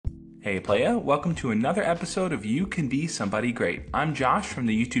Hey playa, welcome to another episode of You Can Be Somebody Great. I'm Josh from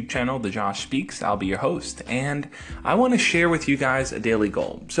the YouTube channel The Josh Speaks. I'll be your host, and I want to share with you guys a daily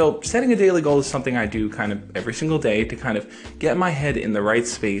goal. So setting a daily goal is something I do kind of every single day to kind of get my head in the right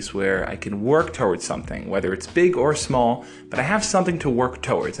space where I can work towards something, whether it's big or small, but I have something to work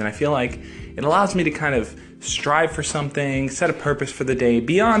towards, and I feel like it allows me to kind of strive for something, set a purpose for the day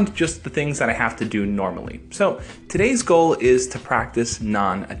beyond just the things that I have to do normally. So today's goal is to practice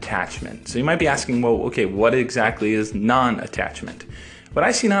non-attachment. So you might be asking, well, okay, what exactly is non-attachment? What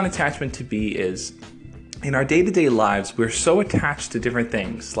I see non-attachment to be is in our day-to-day lives, we're so attached to different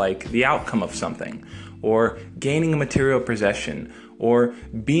things like the outcome of something, or gaining a material possession, or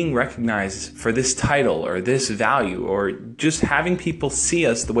being recognized for this title or this value, or just having people see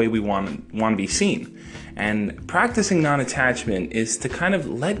us the way we want to be seen. And practicing non-attachment is to kind of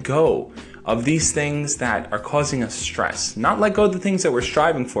let go of these things that are causing us stress. Not let go of the things that we're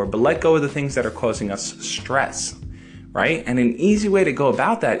striving for, but let go of the things that are causing us stress, right? And an easy way to go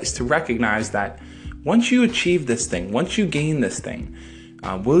about that is to recognize that once you achieve this thing, once you gain this thing,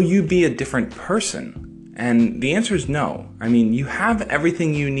 will you be a different person? And the answer is no. I mean, you have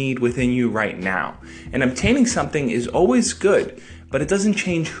everything you need within you right now. And obtaining something is always good, but it doesn't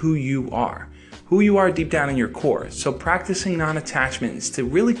change who you are deep down in your core. So practicing non-attachment is to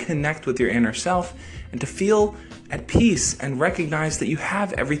really connect with your inner self and to feel at peace and recognize that you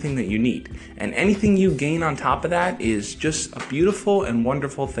have everything that you need. And anything you gain on top of that is just a beautiful and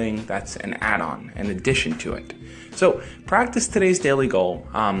wonderful thing that's an add-on, an addition to it. So practice today's daily goal.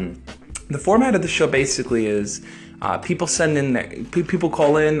 The format of the show basically is people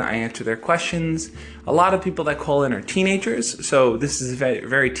call in, I answer their questions. A lot of people that call in are teenagers, so this is a very,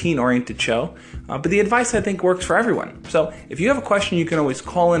 very teen-oriented show. But the advice, I think, works for everyone. So if you have a question, you can always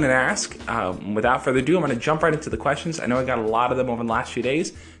call in and ask. Without further ado, I'm going to jump right into the questions. I know I got a lot of them over the last few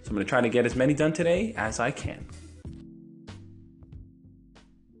days, so I'm going to try to get as many done today as I can.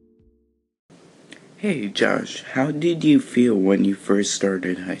 Hey Josh, how did you feel when you first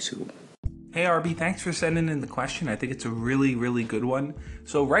started high school? Hey RB, thanks for sending in the question. I think it's a really, really good one.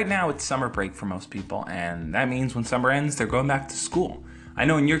 So right now it's summer break for most people, and that means when summer ends, they're going back to school. I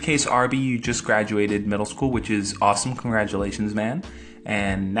know in your case, RB, you just graduated middle school, which is awesome. Congratulations, man.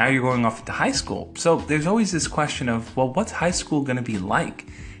 And now you're going off into high school. So there's always this question of, well, what's high school going to be like?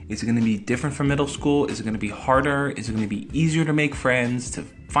 Is it going to be different from middle school? Is it going to be harder? Is it going to be easier to make friends, to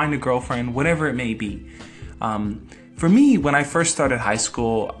find a girlfriend, whatever it may be? For me, when I first started high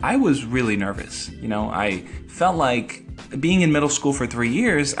school, I was really nervous. I felt like being in middle school for 3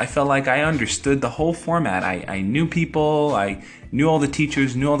 years, I felt like I understood the whole format. I knew people, I knew all the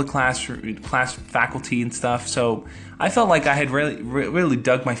teachers, knew all the class faculty and stuff. So I felt like I had really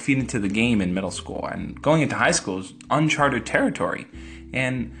dug my feet into the game in middle school. And going into high school is uncharted territory.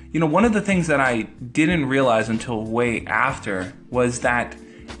 And, one of the things that I didn't realize until way after was that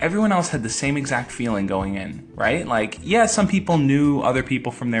everyone else had the same exact feeling going in, right? Like, yeah, some people knew other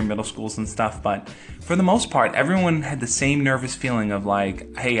people from their middle schools and stuff, but for the most part, everyone had the same nervous feeling of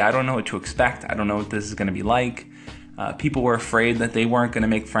like, hey, I don't know what to expect. I don't know what this is going to be like. People were afraid that they weren't going to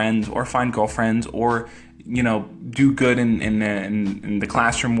make friends or find girlfriends or, do good in the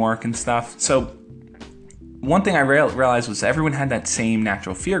classroom work and stuff. So one thing I realized was everyone had that same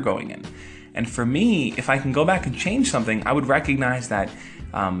natural fear going in. And for me, if I can go back and change something, I would recognize that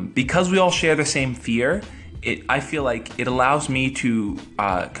because we all share the same fear, I feel like it allows me to,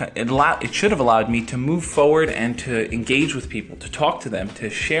 it should have allowed me to move forward and to engage with people, to talk to them, to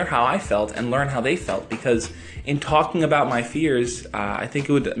share how I felt and learn how they felt. Because in talking about my fears, I think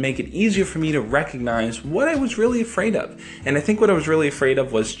it would make it easier for me to recognize what I was really afraid of. And I think what I was really afraid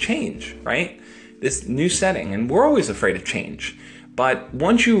of was change, right? This new setting, and we're always afraid of change. But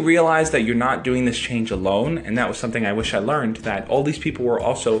once you realize that you're not doing this change alone, and that was something I wish I learned, that all these people were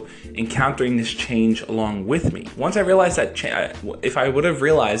also encountering this change along with me. Once I realized that, if I would have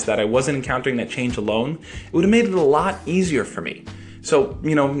realized that I wasn't encountering that change alone, it would have made it a lot easier for me. So,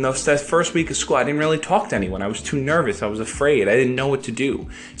 that first week of school, I didn't really talk to anyone. I was too nervous. I was afraid. I didn't know what to do.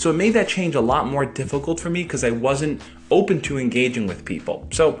 So it made that change a lot more difficult for me because I wasn't open to engaging with people.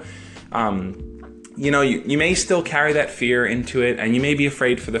 So, you may still carry that fear into it, and you may be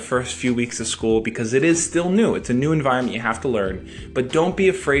afraid for the first few weeks of school because it is still new. It's a new environment you have to learn. But don't be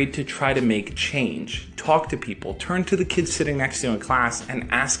afraid to try to make change. Talk to people. Turn to the kids sitting next to you in class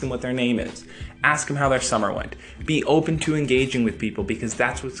and ask them what their name is. Ask them how their summer went. Be open to engaging with people because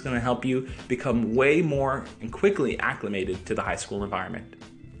that's what's going to help you become way more and quickly acclimated to the high school environment.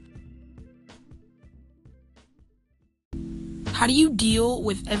 How do you deal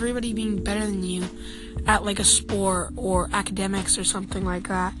with everybody being better than you at like a sport or academics or something like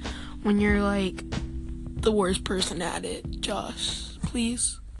that when you're like the worst person at it? Josh,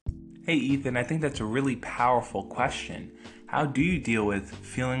 please. Hey Ethan, I think that's a really powerful question. How do you deal with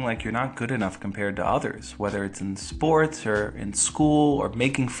feeling like you're not good enough compared to others, whether it's in sports or in school or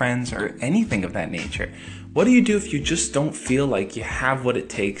making friends or anything of that nature? What do you do if you just don't feel like you have what it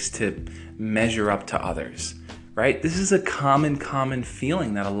takes to measure up to others, right? This is a common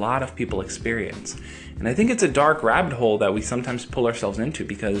feeling that a lot of people experience. And I think it's a dark rabbit hole that we sometimes pull ourselves into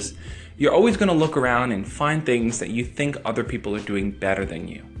because you're always going to look around and find things that you think other people are doing better than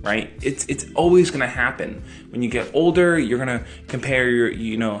you, right? It's always going to happen. When you get older, you're going to compare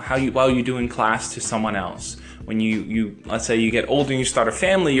how you do in class to someone else. When you let's say you get older and you start a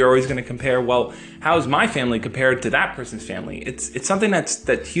family, you're always going to compare, well, how is my family compared to that person's family? It's something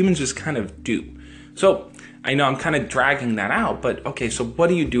that humans just kind of do. So I know I'm kind of dragging that out, but okay, so what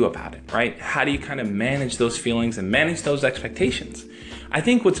do you do about it, right? How do you kind of manage those feelings and manage those expectations? I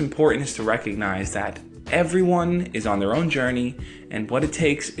think what's important is to recognize that everyone is on their own journey, and what it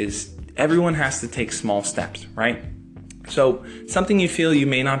takes is everyone has to take small steps, right? So something you feel you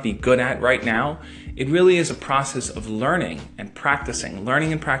may not be good at right now, it really is a process of learning and practicing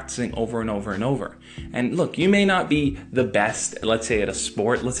over and over and over. And look, you may not be the best, let's say at a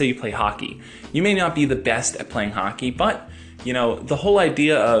sport, let's say you play hockey. You may not be the best at playing hockey, but the whole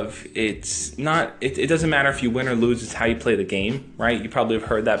idea of it doesn't matter if you win or lose, it's how you play the game, right? You probably have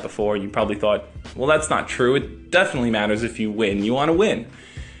heard that before. You probably thought, well, that's not true. It definitely matters if you win. You want to win.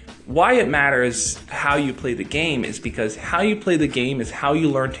 Why it matters how you play the game is because how you play the game is how you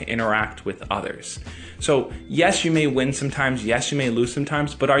learn to interact with others. So yes, you may win sometimes, yes, you may lose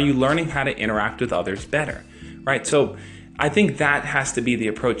sometimes, but are you learning how to interact with others better, right? So I think that has to be the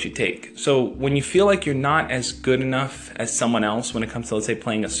approach you take. So when you feel like you're not as good enough as someone else when it comes to, let's say,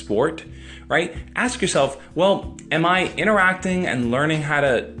 playing a sport, right? Ask yourself, well, am I interacting and learning how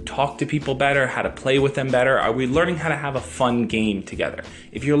to talk to people better, how to play with them better? Are we learning how to have a fun game together?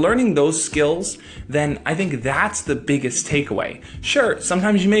 If you're learning those skills, then I think that's the biggest takeaway. Sure,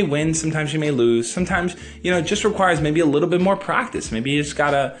 sometimes you may win, sometimes you may lose. Sometimes, it just requires maybe a little bit more practice. Maybe you just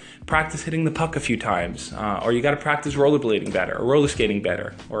gotta practice hitting the puck a few times, or you gotta practice rollerblading better, or roller skating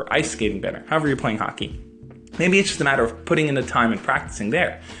better, or ice skating better, however you're playing hockey. Maybe it's just a matter of putting in the time and practicing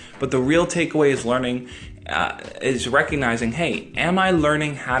there. But the real takeaway is recognizing, hey, am I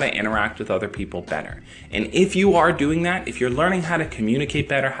learning how to interact with other people better? And if you are doing that, if you're learning how to communicate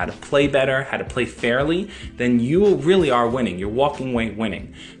better, how to play fairly, then you really are winning. You're walking away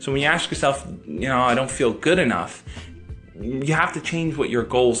winning. So when you ask yourself, I don't feel good enough, you have to change what your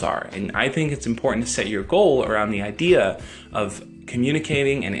goals are. And I think it's important to set your goal around the idea of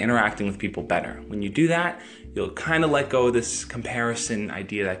communicating and interacting with people better. When you do that, you'll kind of let go of this comparison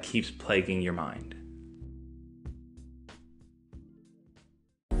idea that keeps plaguing your mind.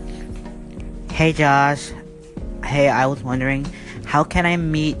 Hey Josh. Hey, I was wondering, how can I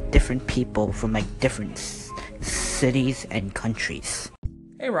meet different people from different cities and countries?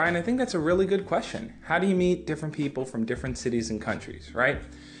 Hey Ryan, I think that's a really good question. How do you meet different people from different cities and countries, right?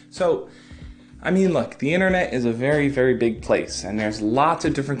 So, look, the internet is a very, very big place, and there's lots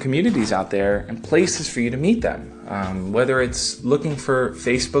of different communities out there and places for you to meet them. Whether it's looking for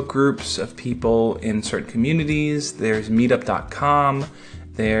Facebook groups of people in certain communities, there's meetup.com.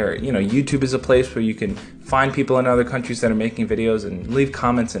 YouTube is a place where you can find people in other countries that are making videos and leave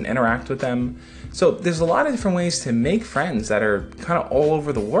comments and interact with them. So there's a lot of different ways to make friends that are kind of all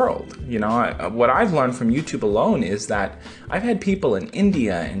over the world. What I've learned from YouTube alone is that I've had people in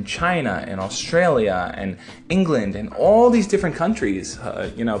India and China and Australia and England and all these different countries,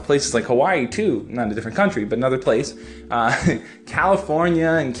 places like Hawaii too, not a different country, but another place, California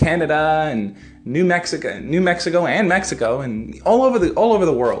and Canada and New Mexico and Mexico, and all over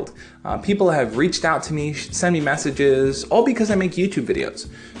the world. People have reached out to me, send me messages, all because I make YouTube videos.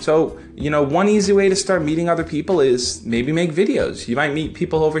 So, one easy way to start meeting other people is maybe make videos. You might meet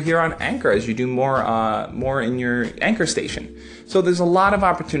people over here on Anchor as you do more in your Anchor station. So there's a lot of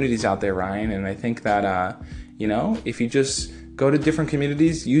opportunities out there, Ryan, and I think that, if you just go to different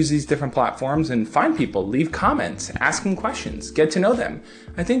communities, use these different platforms and find people, leave comments, ask them questions, get to know them.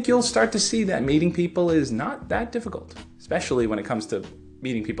 I think you'll start to see that meeting people is not that difficult, especially when it comes to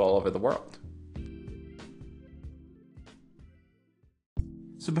meeting people all over the world.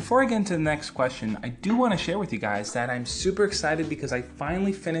 So before I get into the next question, I do want to share with you guys that I'm super excited because I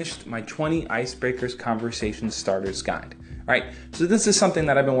finally finished my 20 Icebreakers Conversation Starters Guide. right? So this is something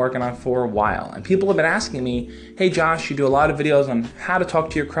that I've been working on for a while, and people have been asking me, hey Josh, you do a lot of videos on how to talk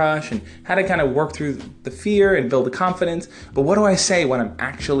to your crush and how to kind of work through the fear and build the confidence, but what do I say when I'm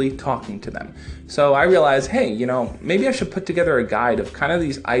actually talking to them? So I realized, hey, maybe I should put together a guide of kind of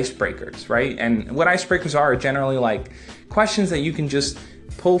these icebreakers, right? And what icebreakers are generally like questions that you can just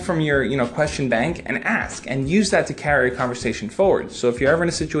pull from your question bank and ask and use that to carry a conversation forward. So if you're ever in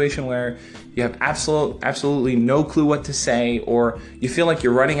a situation where you have absolutely no clue what to say, or you feel like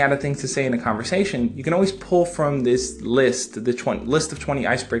you're running out of things to say in a conversation, you can always pull from this list, list of 20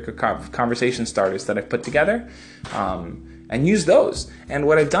 icebreaker conversation starters that I've put together, and use those. And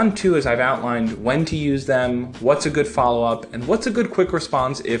what I've done too is I've outlined when to use them, what's a good follow-up, and what's a good quick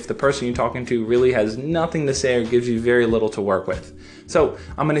response if the person you're talking to really has nothing to say or gives you very little to work with. So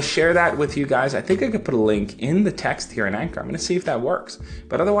I'm going to share that with you guys. I think I could put a link in the text here in Anchor. I'm going to see if that works.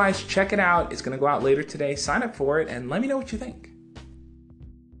 But otherwise, check it out. It's going to go out later today. Sign up for it and let me know what you think.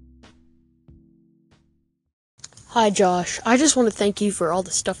 Hi, Josh. I just want to thank you for all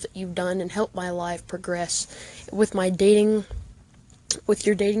the stuff that you've done and helped my life progress with my dating, with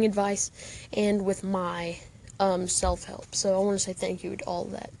your dating advice, and with my self-help. So I want to say thank you to all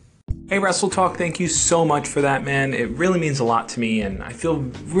of that. Hey Wrestle Talk, thank you so much for that, man. It really means a lot to me, and I feel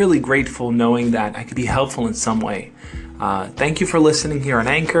really grateful knowing that I could be helpful in some way. Thank you for listening here on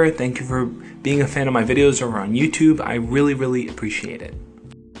Anchor. Thank you for being a fan of my videos over on YouTube. I really, really appreciate it.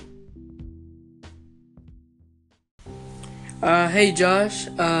 Hey Josh,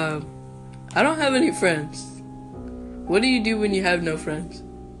 I don't have any friends. What do you do when you have no friends?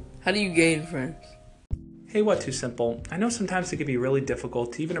 How do you gain friends? Hey, What Too Simple. I know sometimes it can be really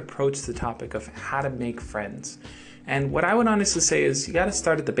difficult to even approach the topic of how to make friends. And what I would honestly say is you got to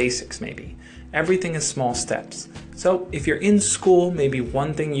start at the basics maybe. Everything is small steps. So if you're in school, maybe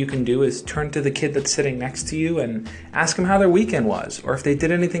one thing you can do is turn to the kid that's sitting next to you and ask them how their weekend was, or if they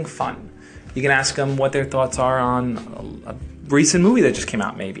did anything fun. You can ask them what their thoughts are on a recent movie that just came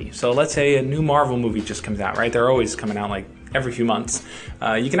out maybe. So let's say a new Marvel movie just comes out, right? They're always coming out like every few months.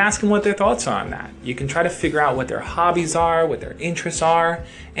 You can ask them what their thoughts are on that. You can try to figure out what their hobbies are, what their interests are,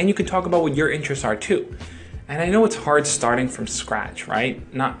 and you can talk about what your interests are too. And I know it's hard starting from scratch,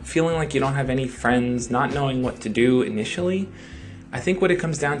 right? Not feeling like you don't have any friends, not knowing what to do initially. I think what it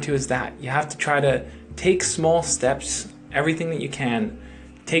comes down to is that you have to try to take small steps, everything that you can.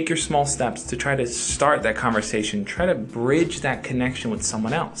 Take your small steps to try to start that conversation, try to bridge that connection with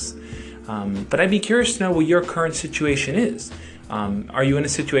someone else. But I'd be curious to know what your current situation is. Are you in a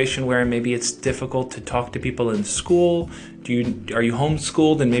situation where maybe it's difficult to talk to people in school? Are you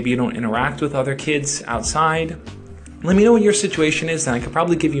homeschooled and maybe you don't interact with other kids outside? Let me know what your situation is, and I could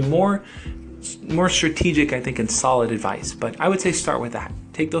probably give you more strategic, I think, and solid advice. But I would say start with that.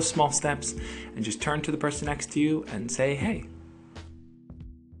 Take those small steps and just turn to the person next to you and say, hey.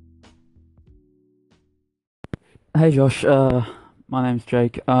 Hey Josh, my name's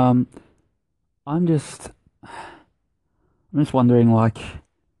Jake. I'm just wondering, like,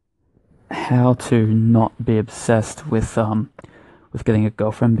 how to not be obsessed with getting a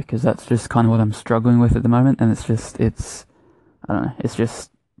girlfriend, because that's just kind of what I'm struggling with at the moment, and it's I don't know, it's just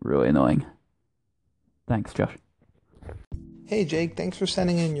really annoying. Thanks, Josh. Hey Jake, thanks for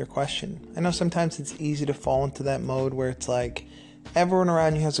sending in your question. I know sometimes it's easy to fall into that mode where it's like, everyone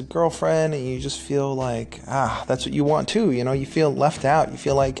around you has a girlfriend and you just feel like, that's what you want too. You feel left out. You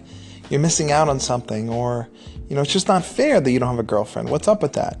feel like you're missing out on something, or, it's just not fair that you don't have a girlfriend. What's up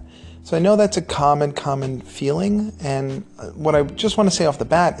with that? So I know that's a common feeling. And what I just want to say off the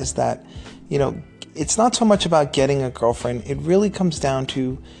bat is that, it's not so much about getting a girlfriend. It really comes down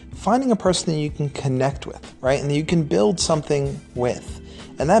to finding a person that you can connect with, right? And that you can build something with.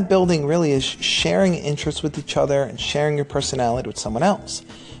 And that building really is sharing interests with each other and sharing your personality with someone else.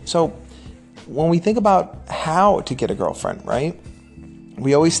 So when we think about how to get a girlfriend, right?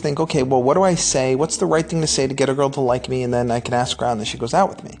 We always think, okay, well, what do I say? What's the right thing to say to get a girl to like me? And then I can ask her out and then she goes out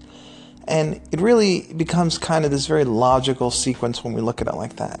with me. And it really becomes kind of this very logical sequence when we look at it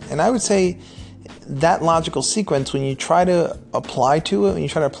like that. And I would say that logical sequence, when you try to apply to it, when you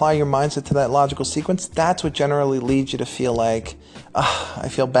try to apply your mindset to that logical sequence, that's what generally leads you to feel like, I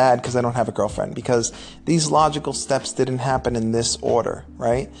feel bad because I don't have a girlfriend, because these logical steps didn't happen in this order,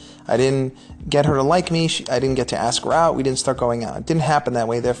 right? I didn't get her to like me. I didn't get to ask her out. We didn't start going out. It didn't happen that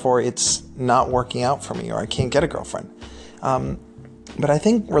way. Therefore, it's not working out for me, or I can't get a girlfriend. But I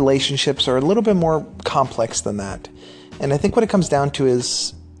think relationships are a little bit more complex than that. And I think what it comes down to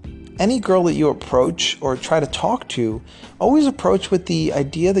is any girl that you approach or try to talk to, always approach with the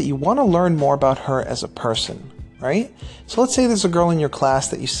idea that you want to learn more about her as a person, right? So let's say there's a girl in your class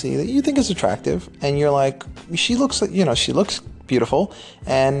that you see that you think is attractive, and you're like, she looks beautiful,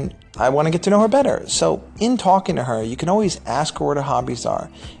 and I want to get to know her better. So in talking to her, you can always ask her what her hobbies are.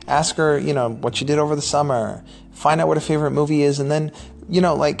 Ask her, what she did over the summer. Find out what her favorite movie is, and then,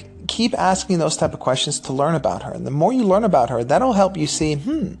 keep asking those type of questions to learn about her. And the more you learn about her, that'll help you see,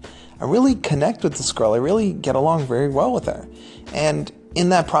 I really connect with this girl. I really get along very well with her. And in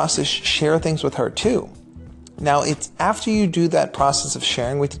that process, share things with her too. Now, it's after you do that process of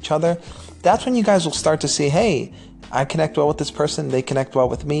sharing with each other, that's when you guys will start to see, hey, I connect well with this person, they connect well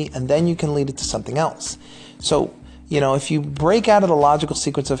with me, and then you can lead it to something else. So, if you break out of the logical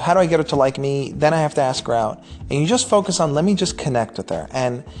sequence of how do I get her to like me, then I have to ask her out, and you just focus on, let me just connect with her.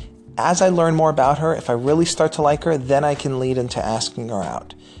 And as I learn more about her, if I really start to like her, then I can lead into asking her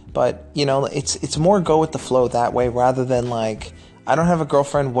out. But, it's more go with the flow that way rather than like, I don't have a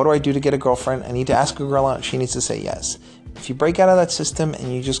girlfriend, what do I do to get a girlfriend? I need to ask a girl out, she needs to say yes. If you break out of that system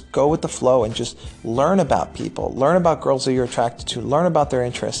and you just go with the flow and just learn about people, learn about girls that you're attracted to, learn about their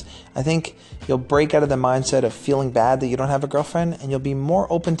interests, I think you'll break out of the mindset of feeling bad that you don't have a girlfriend, and you'll be more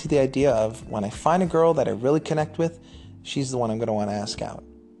open to the idea of, when I find a girl that I really connect with, she's the one I'm going to want to ask out.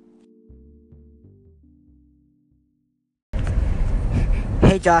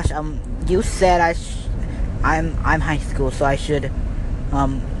 Hey Josh, you said I'm high school, so I should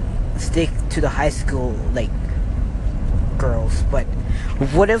stick to the high school girls. But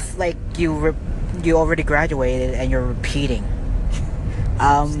what if you already graduated and you're repeating?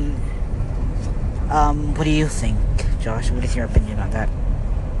 What do you think, Josh? What is your opinion on that?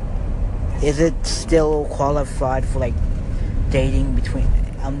 Is it still qualified for dating between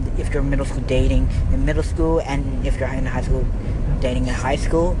if you're middle school dating in middle school, and if you're in high school dating in high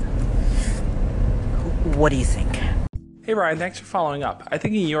school? What do you think? Hey Ryan, thanks for following up. I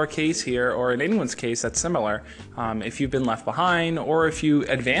think in your case here, or in anyone's case that's similar, if you've been left behind, or if you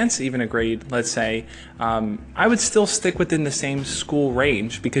advance even a grade, let's say, I would still stick within the same school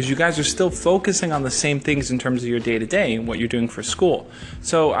range, because you guys are still focusing on the same things in terms of your day-to-day and what you're doing for school.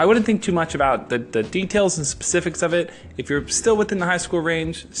 So I wouldn't think too much about the details and specifics of it. If you're still within the high school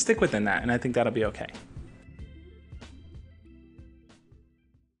range, stick within that, and I think that'll be okay.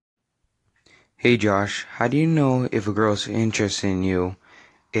 Hey Josh, how do you know if a girl's interested in you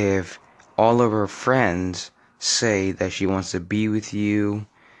if all of her friends say that she wants to be with you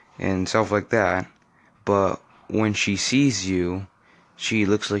and stuff like that, but when she sees you, she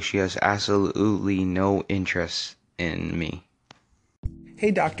looks like she has absolutely no interest in me? Hey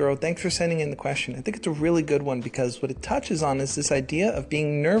Dr. O, thanks for sending in the question. I think it's a really good one, because what it touches on is this idea of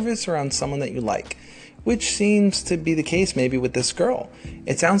being nervous around someone that you like, which seems to be the case maybe with this girl.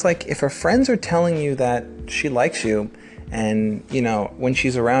 It sounds like if her friends are telling you that she likes you, and when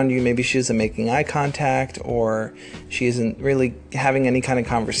she's around you, maybe she isn't making eye contact, or she isn't really having any kind of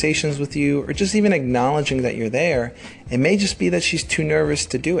conversations with you, or just even acknowledging that you're there, it may just be that she's too nervous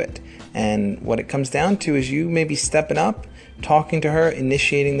to do it. And what it comes down to is you maybe stepping up, talking to her,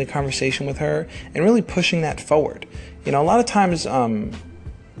 initiating the conversation with her, and really pushing that forward. A lot of times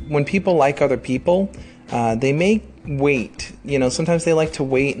when people like other people, they may wait. Sometimes they like to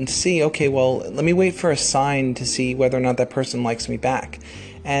wait and see, okay, well, let me wait for a sign to see whether or not that person likes me back.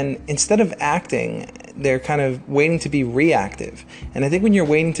 And instead of acting, they're kind of waiting to be reactive. And I think when you're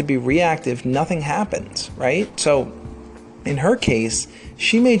waiting to be reactive, nothing happens, right? So in her case,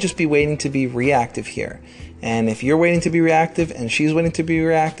 she may just be waiting to be reactive here. And if you're waiting to be reactive and she's waiting to be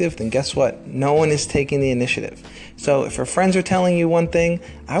reactive, then guess what? No one is taking the initiative. So if her friends are telling you one thing,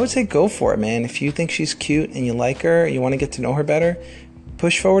 I would say go for it, man. If you think she's cute and you like her, you want to get to know her better,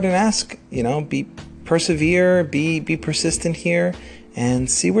 push forward and ask. Persevere, be persistent here, and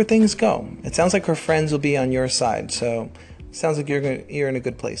see where things go. It sounds like her friends will be on your side, so it sounds like you're in a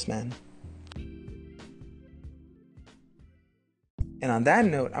good place, man. And on that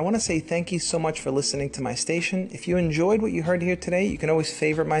note, I want to say thank you so much for listening to my station. If you enjoyed what you heard here today, you can always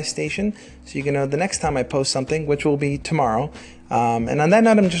favorite my station so you can know the next time I post something, which will be tomorrow. And on that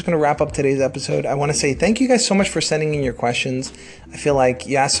note, I'm just going to wrap up today's episode. I want to say thank you guys so much for sending in your questions. I feel like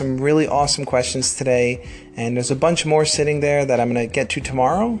you asked some really awesome questions today, and there's a bunch more sitting there that I'm going to get to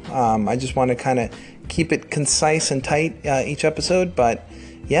tomorrow. I just want to kind of keep it concise and tight each episode. But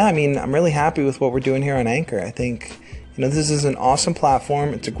yeah, I'm really happy with what we're doing here on Anchor. I think this is an awesome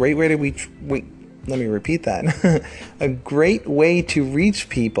platform. It's a great way to let me repeat that. A great way to reach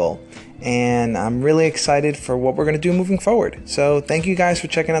people. And I'm really excited for what we're going to do moving forward. So thank you guys for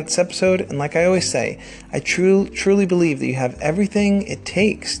checking out this episode. And like I always say, I truly believe that you have everything it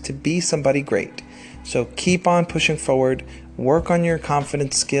takes to be somebody great. So keep on pushing forward, Work on your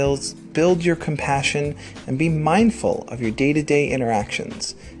confidence skills, build your compassion, and be mindful of your day-to-day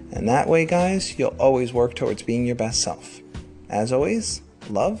interactions. And that way, guys, you'll always work towards being your best self. As always,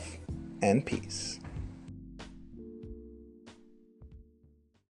 love and peace.